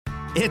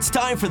It's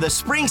time for the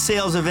spring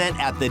sales event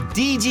at the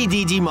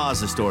DGDG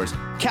Mazda stores.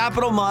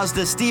 Capital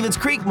Mazda, Stevens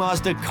Creek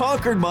Mazda,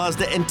 Concord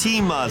Mazda, and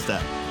Team Mazda.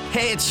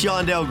 Hey, it's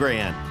Sean Del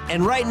Gran.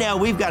 And right now,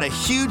 we've got a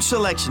huge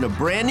selection of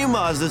brand new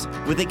Mazdas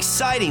with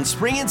exciting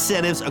spring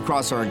incentives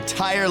across our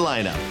entire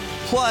lineup.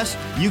 Plus,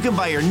 you can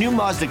buy your new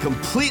Mazda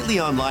completely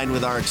online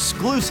with our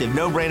exclusive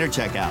no-brainer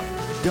checkout.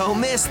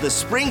 Don't miss the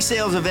spring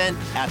sales event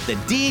at the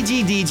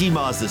DGDG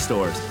Mazda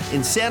stores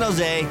in San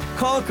Jose,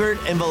 Concord,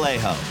 and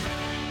Vallejo.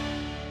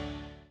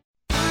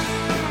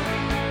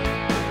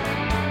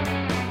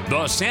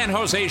 The San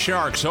Jose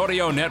Sharks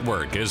Audio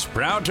Network is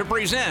proud to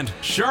present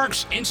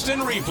Sharks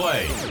Instant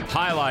Replay.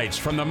 Highlights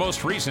from the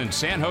most recent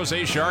San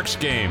Jose Sharks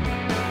game.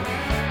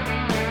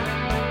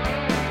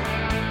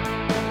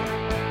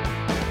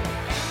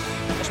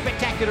 A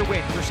spectacular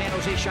win for San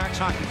Jose Sharks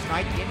hockey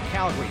tonight in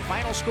Calgary.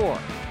 Final score,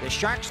 the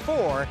Sharks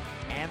 4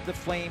 and the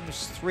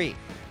Flames 3.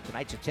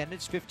 Tonight's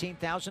attendance,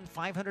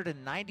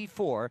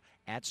 15,594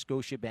 at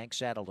Scotiabank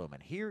Saddledome.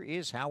 And here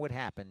is how it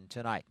happened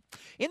tonight.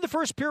 In the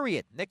first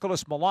period,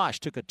 Nicholas Meloche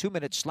took a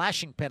 2-minute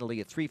slashing penalty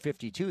at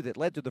 3:52 that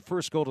led to the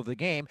first goal of the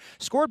game,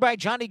 scored by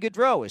Johnny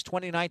Gaudreau, his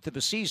 29th of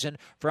the season,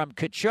 from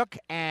Tkachuk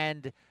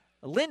and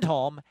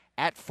Lindholm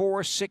at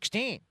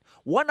 4:16.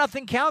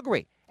 1-0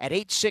 Calgary. At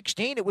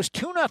 8:16, it was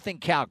 2-0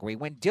 Calgary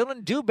when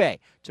Dylan Dubé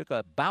took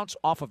a bounce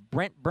off of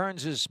Brent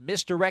Burns'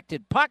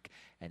 misdirected puck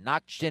and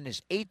notched in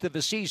his 8th of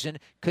the season.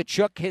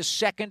 Tkachuk, his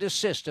second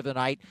assist of the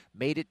night,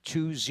 made it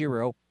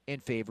 2-0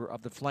 in favor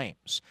of the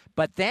Flames.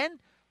 But then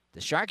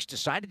the Sharks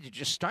decided to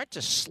just start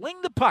to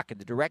sling the puck in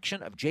the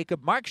direction of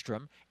Jacob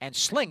Markstrom, and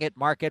sling it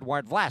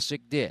Marc-Edouard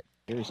Vlasic did.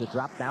 Here's a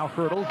drop now,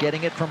 Hurdle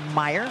getting it from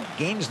Meyer,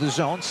 gains the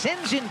zone,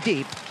 sends in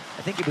deep.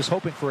 I think he was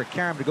hoping for a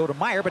carom to go to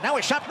Meyer, but now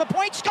a shot from the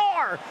point,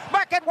 score!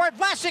 Marc-Edouard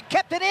Vlasic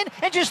kept it in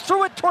and just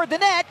threw it toward the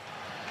net,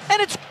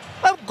 and it's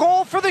a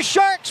goal for the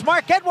Sharks.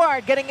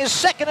 Marc-Edouard getting his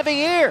second of the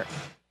year.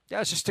 That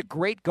was just a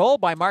great goal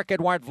by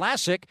Marc-Edouard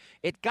Vlasic.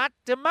 It got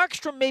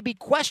Markstrom maybe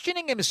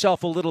questioning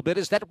himself a little bit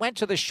as that went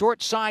to the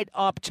short side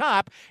up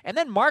top, and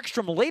then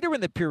Markstrom later in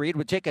the period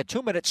would take a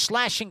 2-minute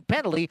slashing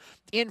penalty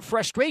in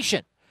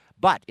frustration.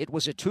 But it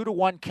was a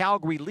 2-1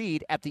 Calgary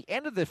lead at the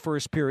end of the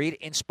first period,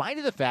 in spite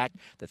of the fact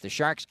that the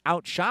Sharks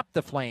outshopped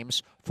the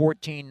Flames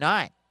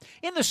 14-9.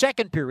 In the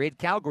second period,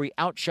 Calgary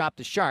outshopped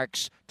the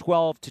Sharks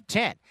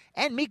 12-10.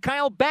 And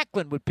Mikael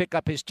Backlund would pick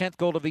up his 10th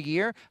goal of the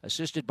year,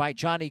 assisted by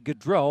Johnny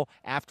Gaudreau,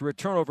 after a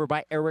turnover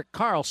by Erik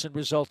Karlsson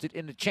resulted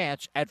in a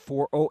chance at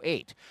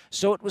 4:08.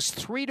 So it was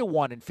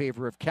 3-1 in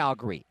favor of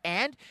Calgary.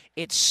 And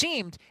it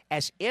seemed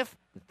as if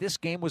this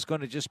game was going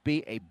to just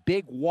be a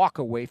big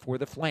walkaway for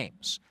the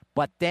Flames.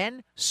 But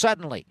then,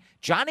 suddenly,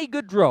 Johnny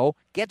Gaudreau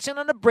gets in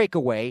on a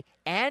breakaway,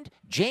 and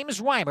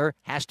James Reimer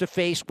has to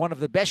face one of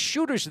the best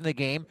shooters in the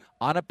game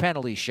on a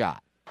penalty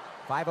shot.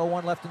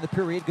 5:01 left in the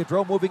period.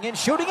 Gaudreau moving in,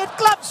 shooting it.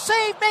 Glove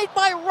save made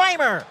by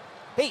Reimer.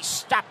 He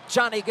stopped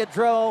Johnny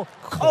Gaudreau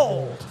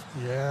cold.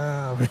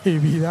 Yeah,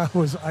 baby, that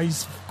was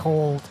ice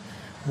cold.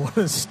 What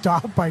a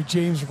stop by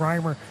James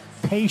Reimer.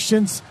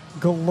 Patience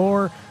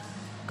galore.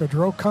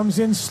 Gaudreau comes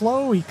in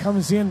slow. He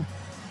comes in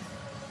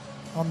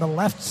on the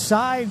left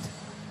side,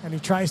 and he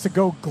tries to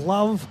go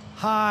glove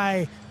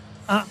high.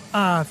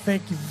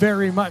 Thank you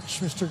very much,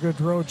 Mr.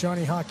 Gaudreau.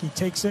 Johnny Hockey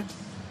takes it.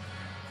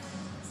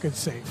 Good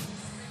save.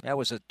 That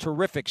was a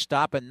terrific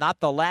stop, and not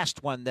the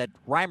last one that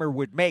Reimer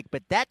would make,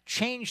 but that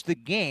changed the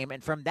game,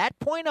 and from that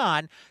point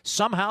on,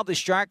 somehow the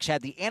Sharks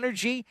had the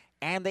energy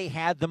and they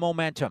had the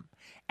momentum.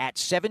 At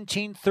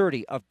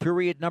 17:30 of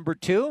period number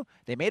 2,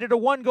 they made it a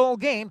 1-goal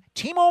game.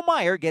 Timo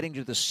Meier getting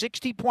to the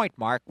 60-point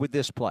mark with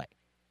this play.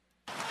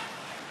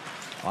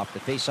 Off the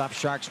face-off,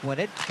 Sharks win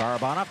it.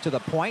 Barabanov to the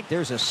point.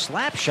 There's a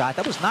slap shot.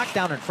 That was knocked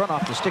down in front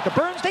off the stick of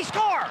Burns. They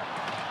score!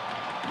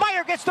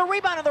 Meier gets the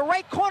rebound in the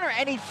right corner,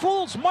 and he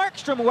fools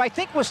Markstrom, who I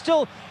think was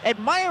still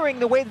admiring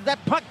the way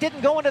that puck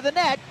didn't go into the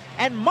net.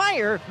 And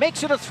Meier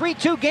makes it a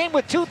 3-2 game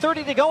with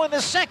 2:30 to go in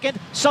the second.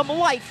 Some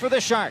life for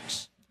the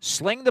Sharks.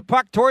 Sling the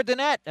puck toward the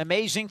net.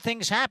 Amazing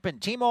things happen.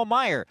 Timo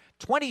Meier,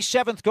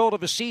 27th goal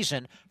of a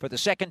season. For the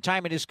second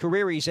time in his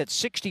career, he's at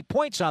 60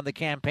 points on the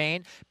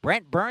campaign.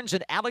 Brent Burns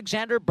and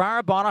Alexander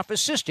Barabanov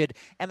assisted,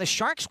 and the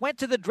Sharks went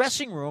to the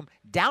dressing room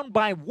down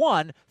by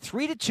 1,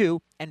 3-2,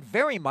 and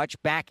very much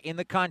back in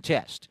the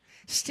contest.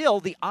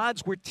 Still, the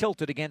odds were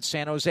tilted against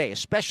San Jose,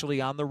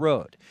 especially on the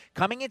road.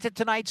 Coming into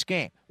tonight's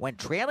game, when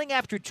trailing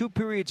after 2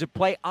 periods of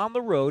play on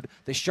the road,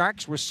 the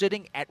Sharks were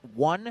sitting at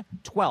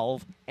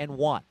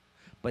 1-12-1.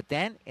 But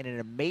then, in an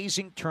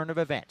amazing turn of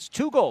events,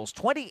 2 goals,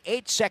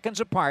 28 seconds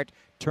apart,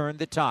 turned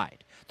the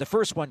tide. The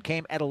first one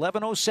came at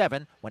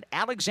 11:07 when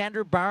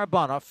Alexander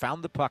Barabanov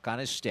found the puck on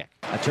his stick.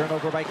 A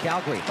turnover by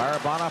Calgary.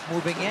 Barabanov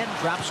moving in,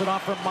 drops it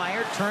off from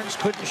Meier, turns,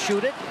 couldn't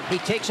shoot it. He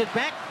takes it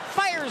back,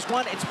 fires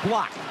one, it's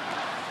blocked.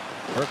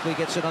 Berkeley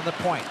gets it on the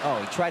point. Oh,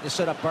 he tried to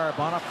set up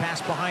Barabanov, pass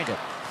behind him,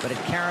 but it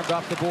caromed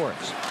off the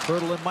boards.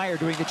 Hurdle and Meier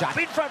doing the job.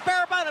 In front,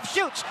 Barabanov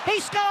shoots,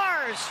 he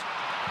scores!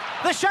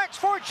 The Sharks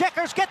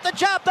forecheckers get the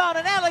job done,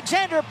 and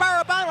Alexander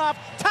Barabanov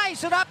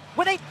ties it up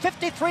with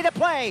 8:53 to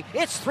play.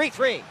 It's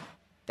 3-3.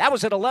 That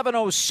was at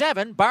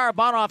 11:07.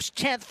 Barabanov's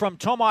 10th from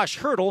Tomas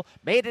Hertl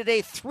made it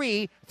a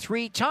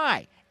 3-3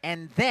 tie.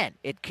 And then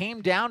it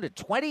came down to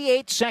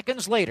 28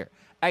 seconds later.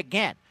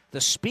 Again,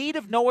 the speed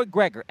of Noah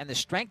Gregor and the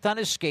strength on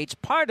his skates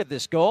part of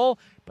this goal,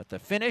 but the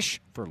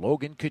finish for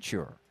Logan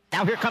Couture.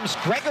 Now here comes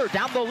Gregor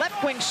down the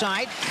left wing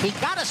side. He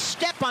got a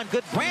step on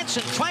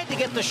Goodbranson, trying to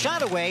get the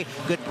shot away.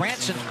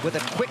 Goodbranson, with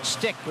a quick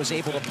stick, was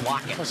able to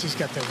block it. Plus, he's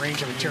got the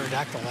range of a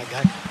pterodactyl, that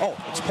guy. Oh,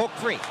 it's poke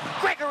free.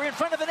 Gregor in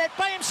front of the net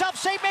by himself.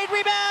 Save made,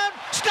 rebound.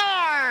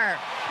 Star!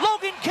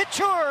 Logan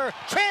Couture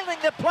trailing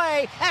the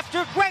play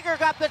after Gregor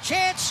got the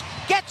chance.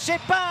 Gets it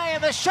by,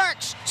 and the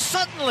Sharks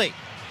suddenly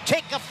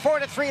take a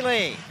 4-3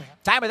 lead.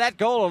 Time of that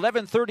goal,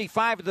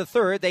 11:35 of the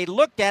third. They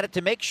looked at it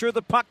to make sure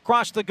the puck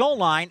crossed the goal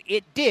line.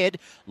 It did.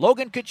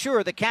 Logan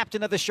Couture, the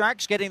captain of the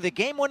Sharks, getting the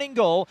game-winning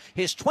goal,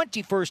 his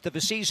 21st of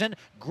the season.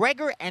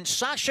 Gregor and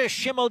Sasha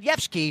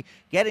Chmielewski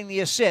getting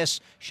the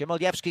assists.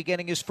 Chmielewski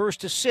getting his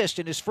first assist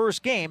in his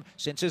first game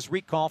since his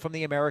recall from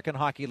the American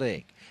Hockey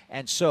League.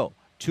 And so,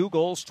 2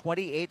 goals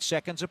 28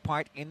 seconds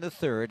apart in the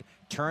third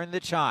turn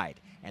the tide.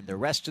 And the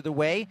rest of the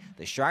way,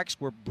 the Sharks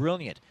were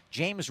brilliant.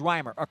 James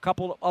Reimer, a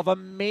couple of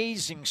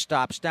amazing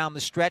stops down the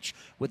stretch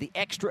with the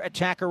extra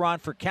attacker on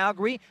for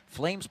Calgary.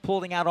 Flames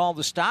pulling out all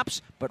the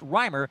stops, but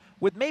Reimer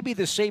with maybe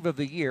the save of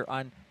the year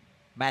on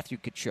Matthew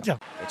Tkachuk. Yeah.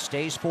 It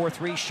stays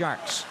 4-3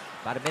 Sharks.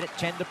 About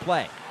 1:10 to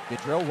play.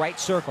 Gaudreau right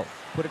circle.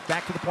 Put it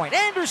back to the point.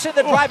 Anderson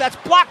the drive. That's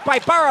blocked by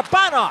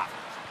Barabanov.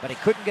 But he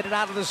couldn't get it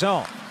out of the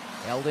zone.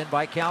 Held in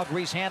by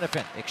Calgary's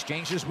Hanifin.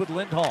 Exchanges with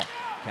Lindholm.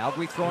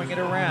 Calgary throwing it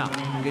around.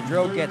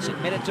 Gaudreau gets it.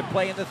 Minute to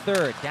play in the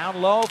third.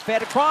 Down low,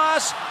 fed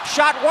across,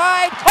 shot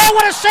wide. Oh,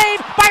 what a save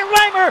by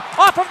Reimer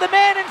off of the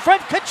man in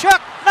front. Tkachuk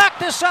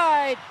knocked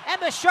aside,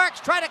 and the Sharks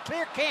try to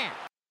clear camp.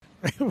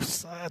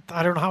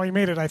 I don't know how he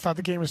made it. I thought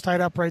the game was tied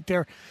up right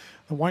there.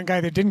 The one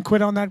guy that didn't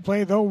quit on that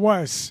play, though,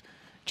 was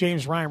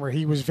James Reimer.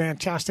 He was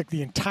fantastic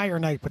the entire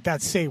night, but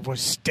that save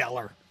was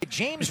stellar.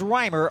 James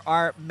Reimer,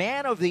 our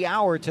man of the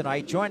hour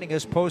tonight, joining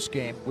us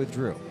post-game with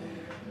Drew.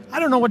 I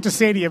don't know what to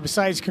say to you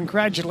besides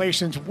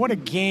congratulations. What a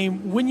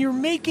game. When you're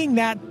making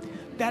that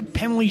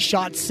penalty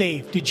shot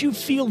save, did you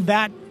feel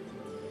that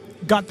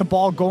got the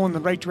ball going in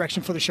the right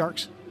direction for the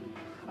Sharks?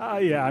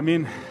 Yeah, I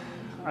mean,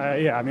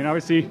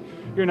 obviously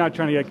you're not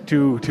trying to get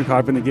too caught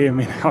up in the game.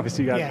 I mean,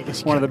 obviously you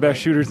got one of the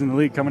best shooters in the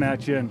league coming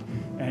at you,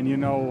 and you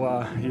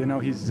know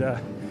he's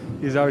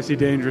obviously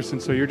dangerous,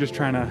 and so you're just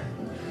trying to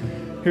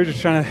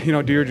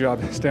do your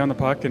job, stay on the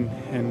puck, and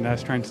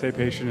try and stay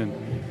patient. And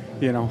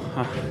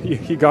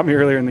he got me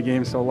earlier in the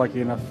game, so lucky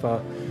enough,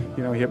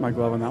 he hit my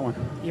glove on that one.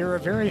 You're a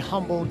very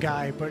humble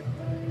guy, but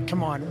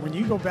come on, when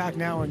you go back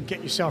now and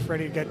get yourself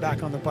ready to get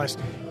back on the bus,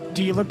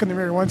 do you look in the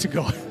mirror once and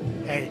go,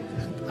 hey,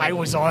 I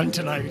was on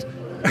tonight?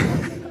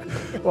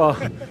 Well,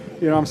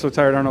 I'm so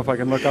tired, I don't know if I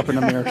can look up in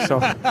the mirror. So,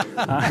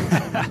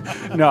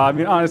 no, I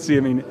mean, honestly,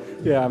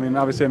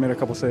 obviously I made a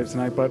couple saves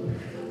tonight, but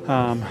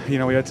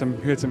we had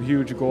some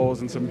huge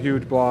goals and some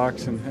huge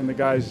blocks, and the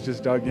guys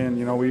just dug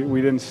in.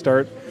 We didn't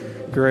start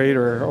great,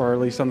 or at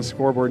least on the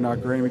scoreboard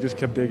not great. We just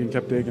kept digging.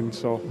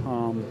 So,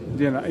 I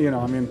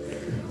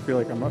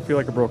feel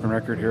like a broken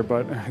record here,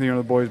 but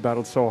the boys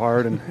battled so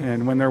hard,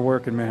 and when they're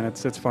working, man,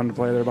 it's fun to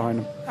play there behind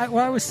them.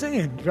 I was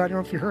saying, I don't know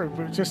if you heard,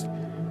 but just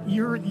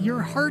you're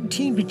a hard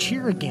team to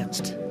cheer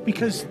against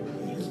because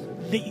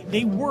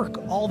they work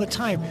all the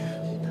time.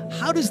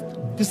 How does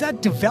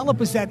that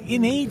develop? Is that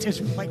innate?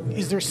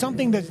 Is there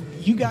something that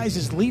you guys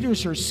as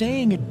leaders are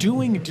saying and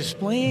doing and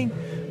displaying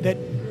that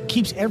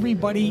keeps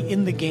everybody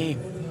in the game?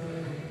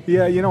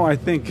 Yeah, I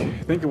think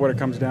what it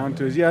comes down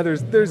to is,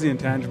 there's the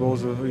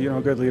intangibles of,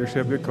 good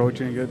leadership, good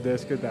coaching, good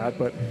this, good that,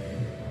 but,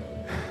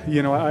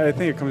 I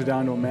think it comes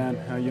down to a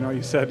man.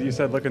 You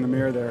said look in the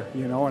mirror there,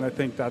 and I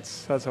think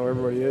that's how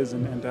everybody is,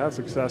 and to have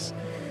success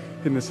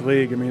in this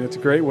league, I mean, it's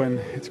great when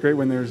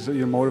there's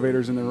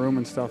motivators in the room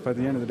and stuff. At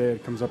the end of the day,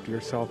 it comes up to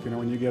yourself.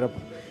 When you get up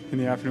in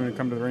the afternoon and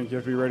come to the rink, you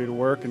have to be ready to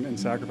work and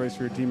sacrifice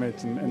for your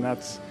teammates, and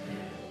that's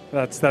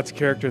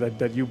character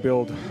that you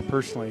build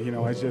personally,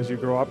 as you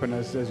grow up and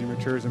as you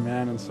mature as a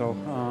man. And so,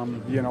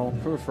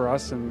 for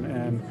us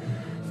and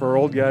for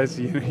old guys,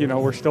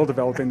 we're still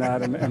developing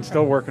that and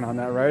still working on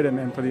that, right?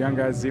 And for the young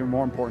guys, it's even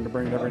more important to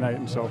bring it every night.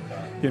 And so,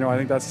 I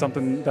think that's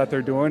something that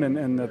they're doing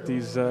and that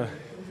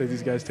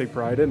these guys take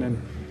pride in,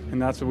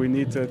 and that's what we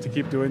need to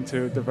keep doing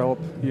to develop,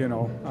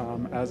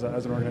 as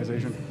an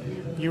organization.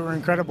 You were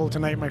incredible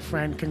tonight, my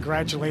friend.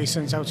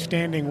 Congratulations.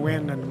 Outstanding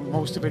win, and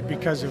most of it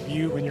because of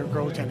you and your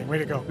goaltending. Way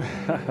to go.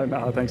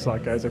 No, thanks a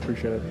lot, guys. I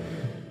appreciate it.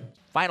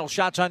 Final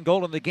shots on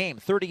goal in the game,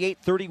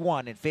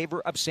 38-31 in favor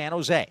of San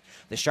Jose.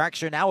 The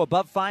Sharks are now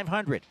above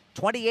 500,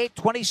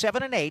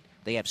 28-27-8.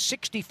 They have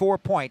 64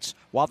 points,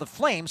 while the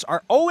Flames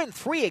are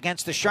 0-3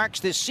 against the Sharks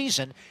this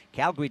season.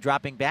 Calgary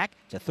dropping back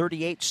to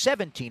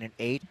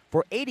 38-17-8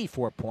 for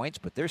 84 points,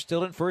 but they're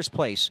still in first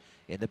place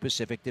in the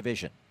Pacific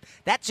Division.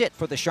 That's it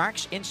for the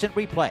Sharks Instant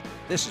Replay.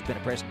 This has been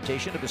a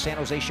presentation of the San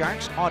Jose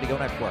Sharks Audio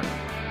Network.